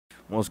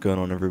What's going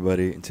on,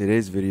 everybody? In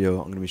today's video,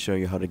 I'm going to be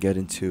showing you how to get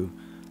into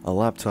a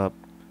laptop,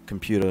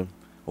 computer,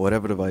 or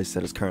whatever device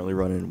that is currently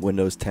running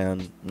Windows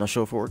 10. I'm not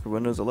sure if it works with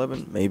Windows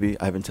 11, maybe.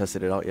 I haven't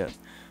tested it out yet.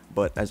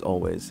 But as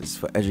always, it's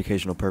for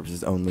educational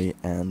purposes only,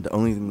 and the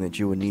only thing that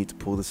you would need to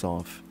pull this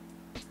off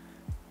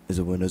is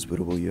a Windows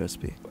bootable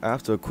USB.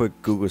 After a quick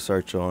Google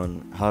search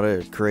on how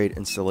to create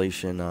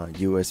installation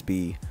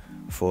USB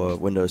for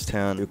Windows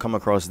 10, you'll come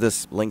across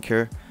this link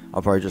here.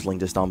 I'll probably just link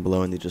this down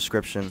below in the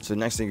description. So the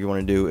next thing you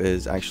want to do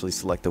is actually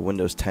select the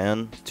Windows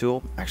 10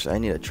 tool. Actually, I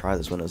need to try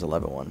this Windows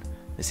 11 one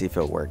to see if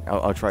it'll work.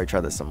 I'll try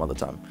this some other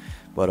time.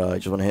 But I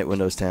just want to hit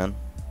Windows 10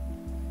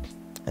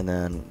 and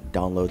then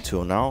download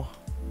tool now.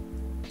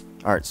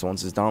 Alright, so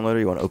once it's downloaded,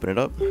 you want to open it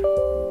up.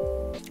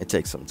 It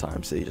takes some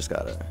time, so you just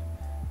gotta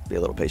be a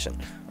little patient.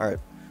 Alright,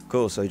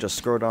 cool. So you just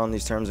scroll down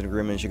these terms and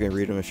agreements. You can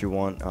read them if you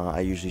want.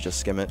 I usually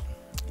just skim it.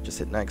 Just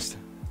hit next.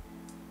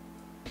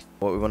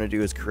 What we want to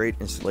do is create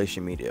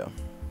installation media.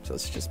 So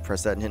let's just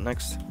press that and hit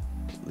next.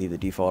 Leave the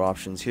default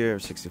options here: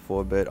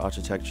 64-bit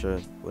architecture,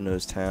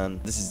 Windows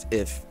 10. This is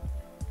if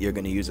you're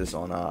going to use this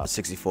on a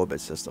 64-bit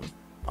system,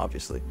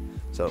 obviously.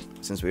 So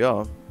since we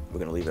are, we're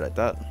going to leave it at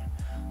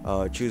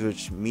that. Choose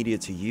which media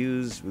to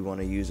use. We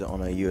want to use it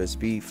on a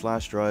USB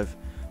flash drive.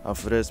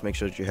 For this, make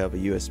sure that you have a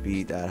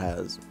USB that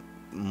has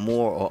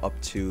more or up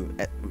to,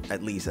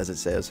 at least as it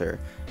says here,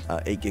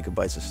 8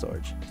 gigabytes of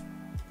storage.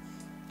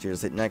 So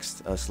just hit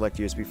next, select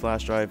USB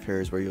flash drive.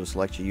 Here's where you'll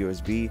select your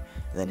USB,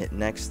 and then hit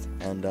next.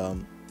 And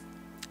I'm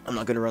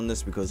not going to run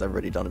this because I've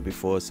already done it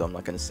before, so I'm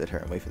not going to sit here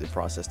and wait for the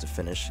process to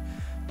finish.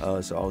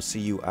 So I'll see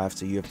you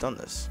after you have done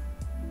this.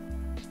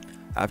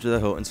 After the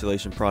whole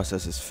installation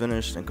process is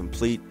finished and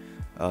complete,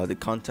 the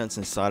contents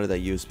inside of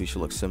that USB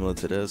should look similar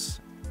to this.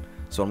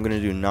 So what I'm going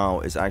to do now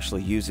is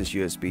actually use this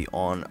USB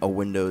on a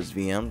Windows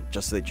VM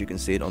just so that you can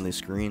see it on the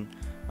screen.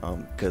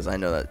 Because I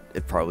know that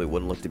it probably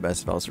wouldn't look the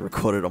best if I was to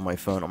record it on my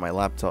phone, on my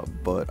laptop,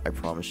 but I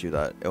promise you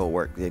that it will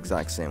work the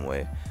exact same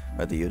way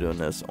whether you're doing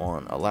this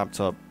on a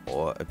laptop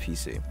or a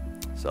PC.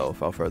 So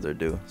without further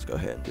ado, let's go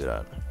ahead and do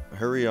that.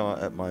 Here we are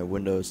at my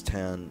Windows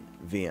 10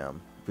 VM.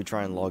 If we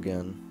try and log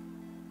in,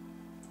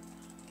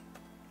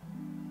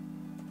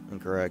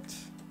 incorrect,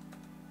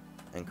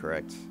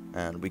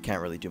 and we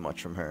can't really do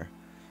much from here.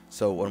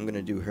 So what I'm going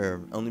to do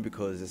here, only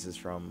because this is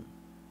from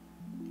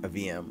a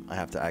VM, I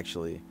have to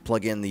actually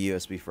plug in the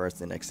USB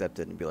first and accept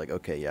it and be like,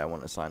 okay, yeah, I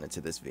want to assign it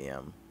to this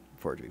VM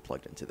for it to be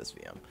plugged into this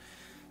VM.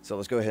 So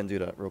let's go ahead and do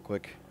that real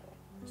quick.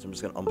 So I'm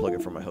just going to unplug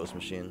it from my host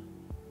machine,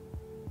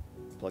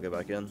 plug it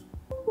back in,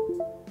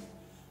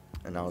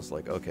 and now it's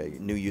like, okay,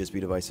 new USB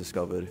device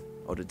discovered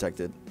or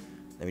detected.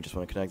 Then we just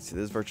want to connect it to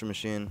this virtual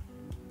machine,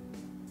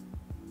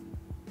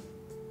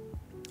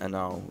 and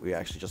now we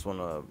actually just want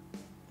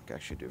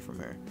to do it from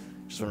here.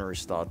 Just want to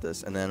restart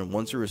this, and then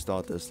once you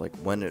restart this, like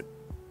when it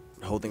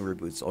whole thing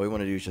reboots, all you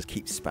want to do is just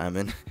keep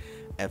spamming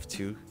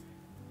F2.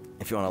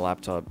 If you're on a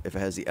laptop, if it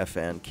has the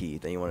FN key,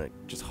 then you want to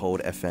just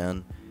hold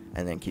FN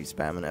and then keep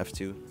spamming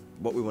F2.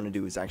 What we want to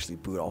do is actually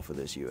boot off of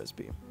this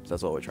USB. So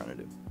that's all we're trying to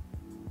do.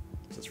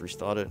 So let's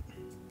restart it.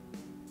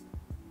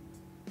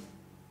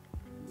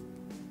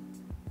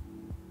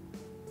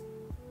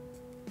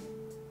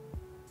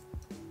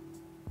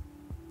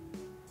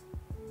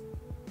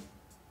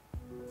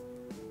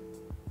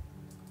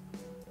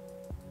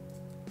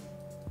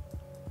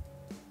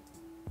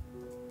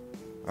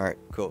 Alright,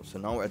 cool. So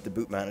now we're at the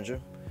boot manager.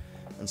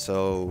 And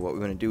so what we're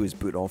going to do is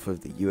boot off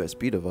of the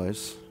USB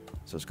device.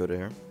 So let's go to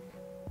here.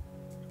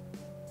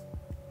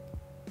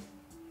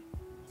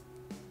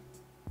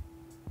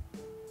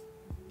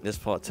 This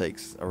part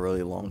takes a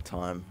really long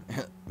time,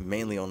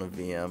 mainly on a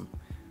VM.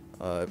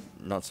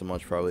 Not so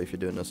much probably if you're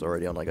doing this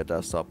already on like a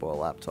desktop or a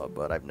laptop,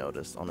 but I've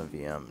noticed on a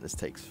VM this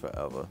takes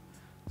forever.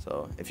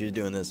 So if you're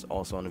doing this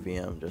also on a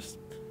VM, just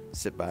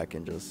sit back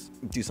and just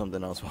do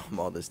something else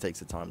while this takes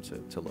the time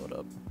to load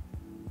up.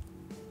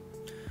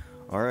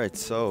 Alright,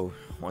 so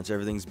once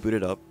everything's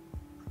booted up,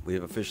 we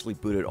have officially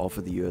booted off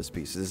of the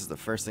USB. So this is the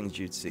first thing that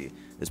you'd see,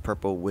 this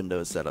purple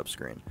Windows setup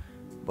screen.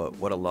 But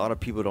what a lot of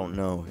people don't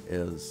know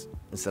is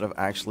instead of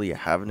actually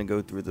having to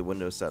go through the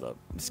Windows setup,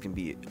 this can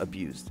be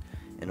abused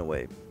in a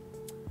way.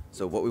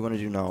 So what we want to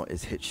do now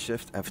is hit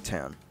Shift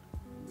F10,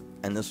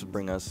 and this will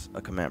bring us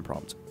a command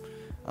prompt.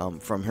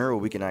 From here,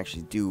 what we can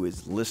actually do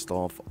is list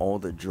off all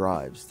the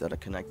drives that are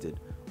connected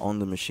on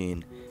the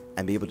machine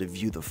and be able to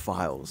view the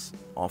files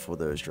off of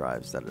those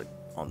drives that are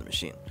on the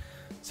machine.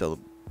 So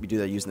we do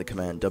that using the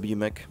command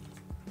wmic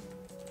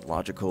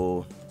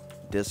logical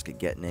disk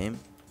get name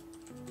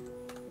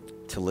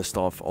to list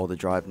off all the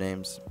drive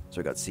names.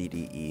 So we got C,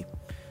 D, E.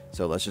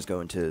 So let's just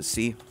go into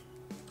C,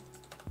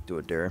 do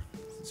it there,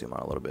 zoom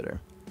out a little bit there,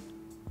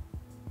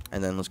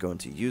 and then let's go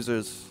into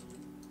users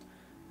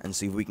and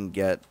see if we can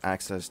get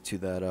access to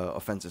that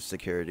offensive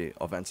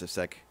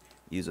sec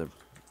user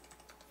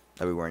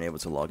that we weren't able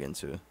to log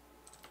into.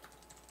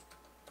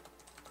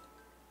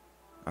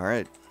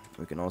 Alright,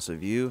 we can also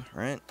view,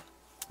 right?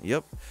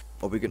 Yep.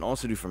 What we can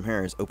also do from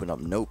here is open up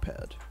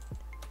Notepad.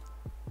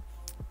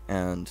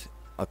 And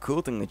a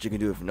cool thing that you can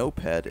do with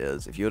Notepad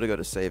is if you were to go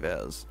to save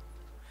as,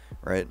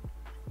 right,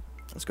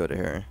 Let's go to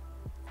here,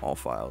 all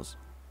files.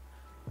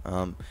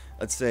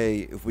 Let's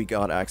say if we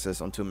got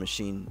access onto a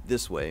machine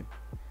this way,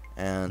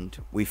 and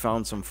we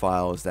found some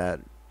files that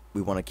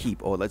we want to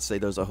keep, or let's say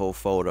there's a whole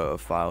folder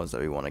of files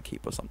that we want to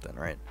keep or something,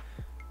 right?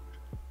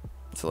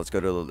 So let's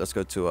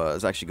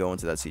actually go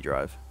into that C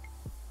drive.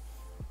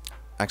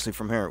 Actually,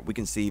 from here we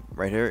can see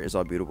right here is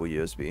our bootable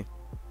USB.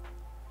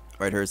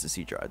 Right here is the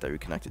C drive that we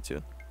connected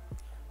to.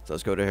 So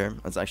let's go to here.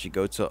 Let's actually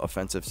go to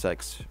offensive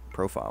sex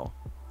profile,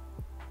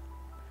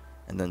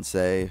 and then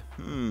say,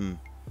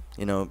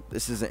 you know,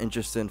 this is an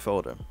interesting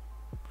folder,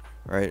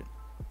 right?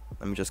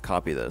 Let me just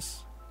copy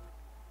this.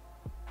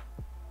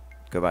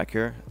 Go back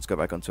here. Let's go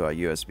back onto our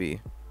USB,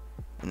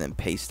 and then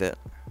paste it.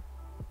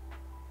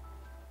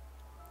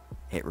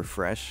 Hit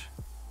refresh,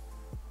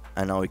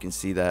 and now we can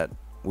see that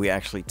we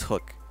actually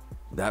took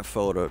that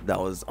folder that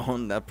was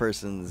on that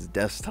person's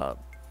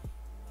desktop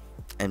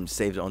and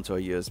saved it onto a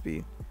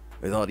USB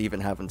without even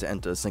having to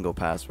enter a single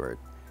password.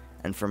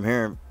 And from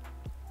here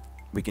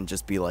we can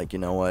just be like, you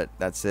know what,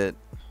 that's it,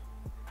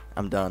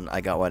 I'm done,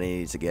 I got what I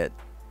needed to get.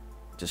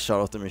 Just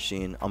shut off the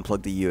machine,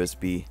 unplug the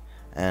USB,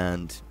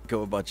 and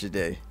go about your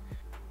day.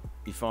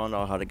 You found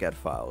out how to get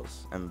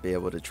files and be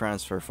able to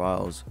transfer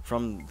files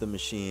from the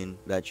machine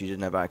that you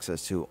didn't have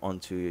access to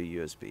onto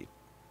your USB.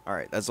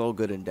 Alright, that's all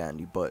good and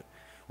dandy, but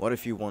what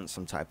if you want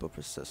some type of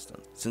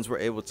persistent? Since we're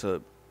able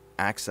to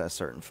access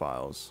certain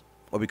files,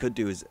 what we could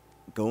do is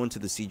go into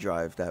the C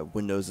drive that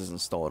Windows is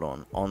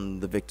installed on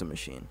the victim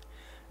machine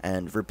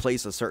and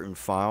replace a certain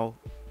file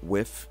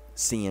with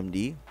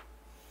CMD,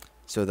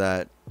 so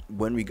that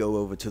when we go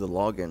over to the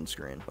login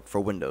screen for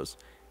Windows,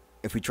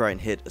 if we try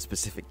and hit a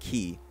specific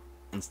key,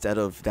 instead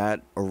of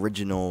that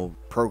original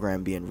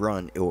program being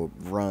run, it will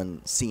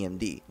run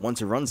CMD.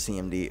 Once it runs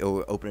CMD, it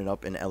will open it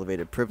up in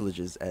elevated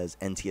privileges as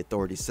NT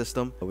authority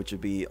system, which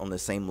would be on the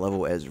same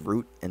level as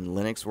root in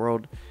Linux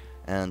world.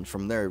 And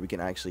from there, we can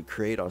actually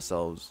create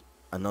ourselves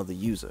another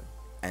user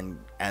and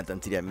add them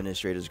to the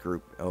administrators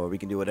group, or we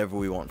can do whatever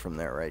we want from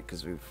there, right?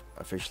 Because we've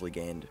officially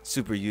gained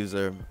super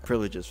user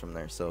privileges from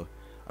there. So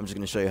I'm just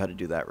going to show you how to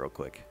do that real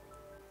quick.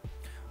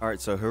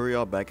 Alright, so here we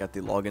are back at the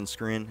login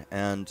screen,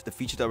 and the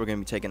feature that we're going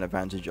to be taking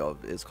advantage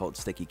of is called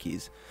sticky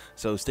keys.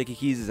 So sticky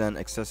keys is an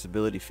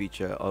accessibility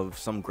feature of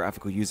some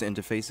graphical user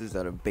interfaces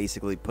that are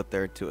basically put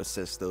there to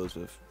assist those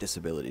with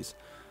disabilities.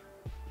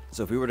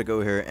 So if we were to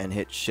go here and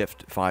hit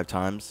shift 5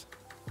 times,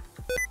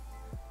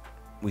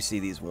 we see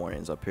these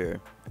warnings up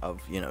here of,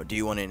 you know, do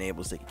you want to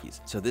enable sticky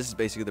keys? So this is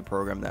basically the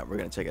program that we're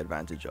going to take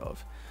advantage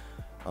of.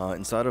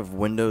 Inside of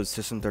Windows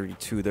System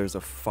 32, there's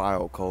a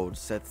file called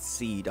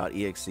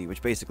setc.exe,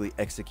 which basically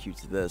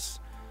executes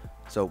this.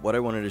 So what I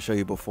wanted to show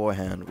you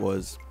beforehand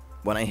was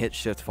when I hit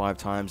shift 5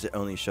 times, it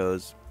only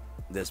shows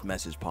this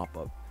message pop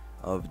up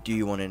of, do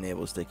you want to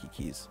enable sticky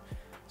keys?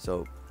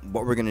 So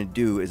what we're going to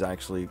do is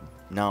actually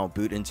now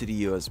boot into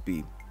the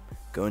USB,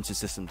 go into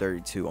System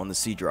 32 on the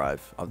C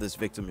drive of this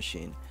victim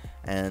machine,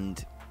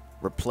 and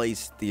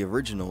replace the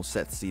original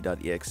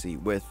setc.exe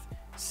with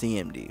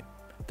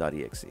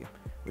cmd.exe,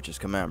 which is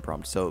command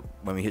prompt. So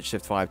when we hit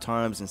shift 5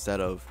 times, instead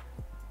of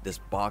this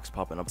box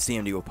popping up,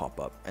 CMD will pop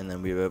up, and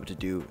then we'll be able to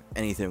do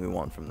anything we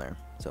want from there.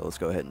 So let's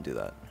go ahead and do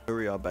that. Here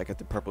we are back at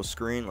the purple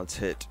screen. Let's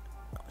hit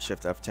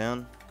shift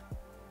F10,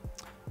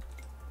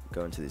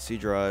 go into the C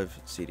drive,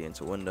 CD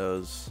into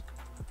Windows,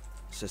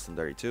 System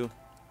 32.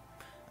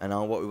 And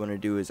now what we want to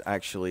do is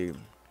actually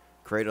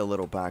create a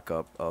little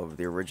backup of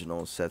the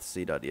original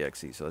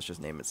setc.exe. So let's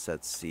just name it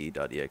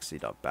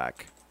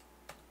setc.exe.back.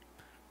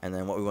 And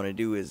then what we want to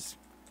do is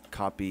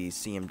copy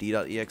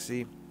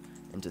cmd.exe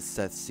into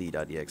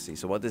setc.exe.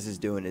 So what this is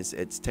doing is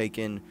it's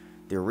taking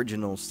the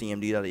original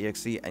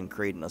cmd.exe and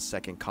creating a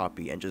second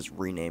copy and just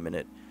renaming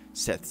it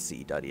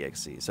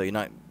setc.exe. So you're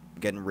not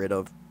getting rid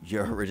of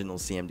your original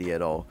cmd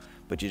at all,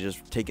 but you're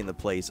just taking the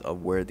place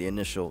of where the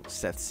initial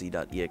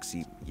setc.exe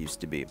used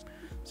to be.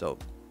 So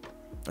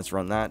let's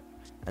run that,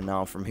 and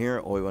now from here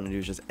all we want to do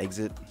is just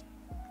exit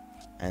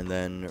and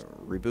then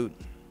reboot.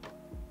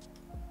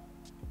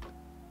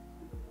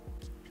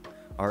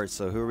 Alright,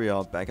 so here we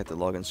are back at the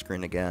login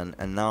screen again,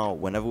 and now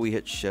whenever we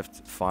hit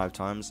shift 5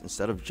 times,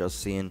 instead of just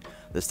seeing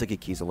the sticky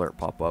keys alert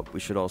pop up, we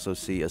should also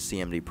see a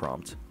CMD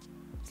prompt.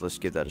 So let's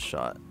give that a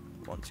shot.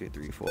 1 2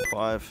 3 4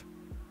 5,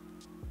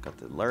 got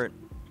the alert,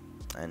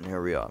 and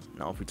here we are.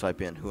 Now if we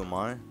type in who am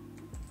I,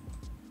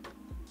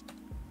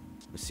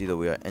 we see that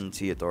we are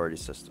NT authority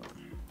system.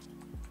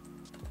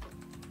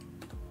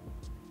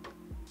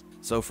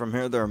 So from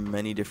here there are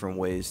many different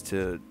ways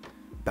to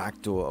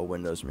backdoor a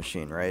Windows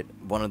machine, right?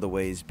 One of the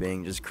ways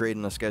being just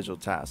creating a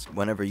scheduled task.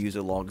 Whenever a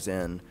user logs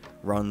in,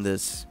 run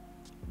this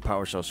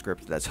PowerShell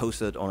script that's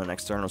hosted on an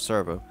external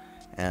server,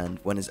 and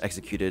when it's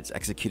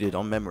executed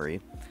on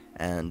memory,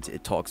 and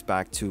it talks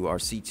back to our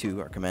C2,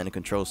 our command and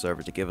control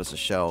server, to give us a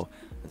shell.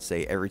 Let's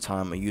say every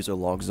time a user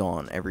logs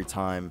on, every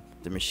time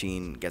the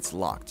machine gets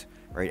locked,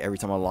 right? Every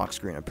time a lock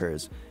screen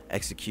appears,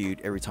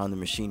 execute every time the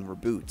machine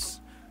reboots.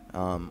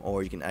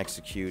 Or you can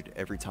execute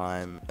every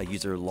time a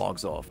user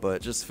logs off.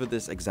 But just for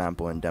this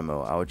example and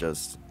demo, I would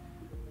just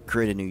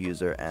create a new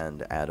user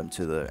and add them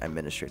to the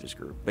administrators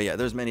group. But yeah,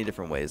 there's many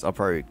different ways. I'll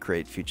probably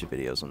create future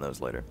videos on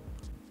those later.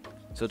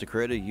 So to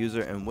create a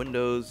user in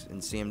Windows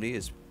in CMD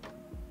is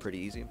pretty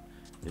easy.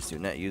 Just do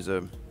net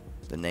user,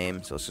 the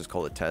name, so let's just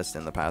call it test,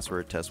 and the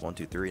password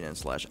test123, and then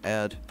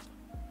 /add.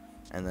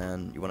 And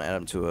then you want to add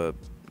them to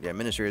the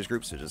administrators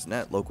group, so just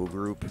net local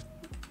group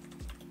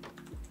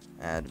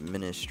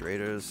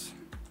administrators,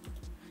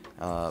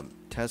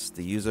 test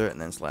the user, and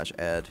then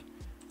 /add.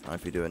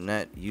 If you do a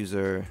net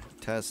user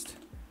test,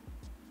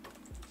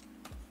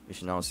 you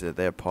should now see that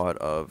they're part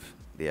of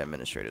the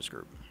administrators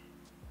group.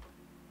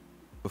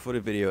 Before the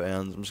video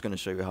ends, I'm just going to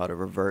show you how to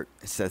revert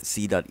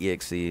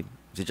setc.exe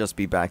to just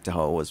be back to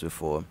how it was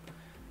before,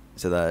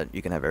 so that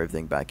you can have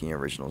everything back in your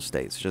original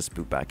state. So just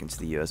boot back into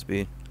the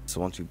USB. So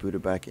once you boot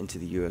it back into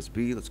the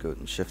USB, let's go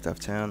and Shift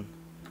F10,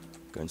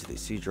 go into the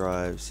C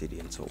drive, CD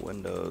until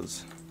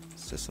Windows,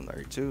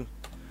 System32.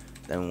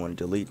 Then we want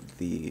to delete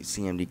the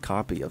CMD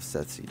copy of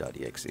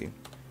setc.exe,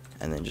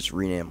 and then just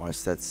rename our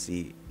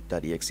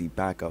setc.exe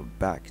backup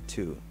back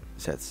to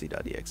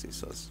setc.exe.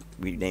 So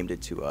we named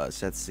it to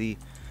setc.exe.back,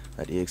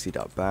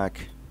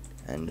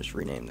 and just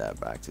rename that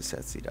back to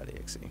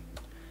setc.exe.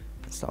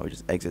 So we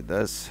just exit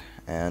this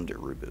and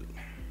reboot.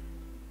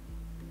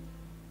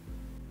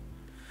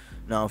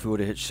 Now if we were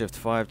to hit Shift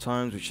 5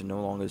 times, we should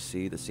no longer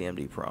see the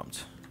CMD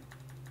prompt.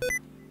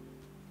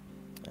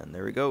 And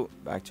there we go,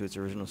 back to its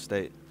original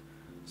state.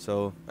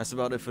 So that's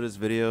about it for this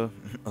video.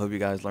 I hope you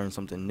guys learned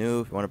something new.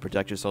 If you want to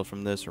protect yourself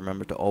from this,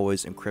 remember to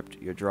always encrypt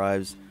your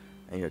drives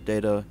and your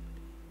data.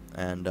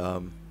 And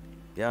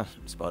yeah,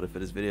 that's about it for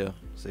this video.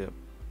 See ya.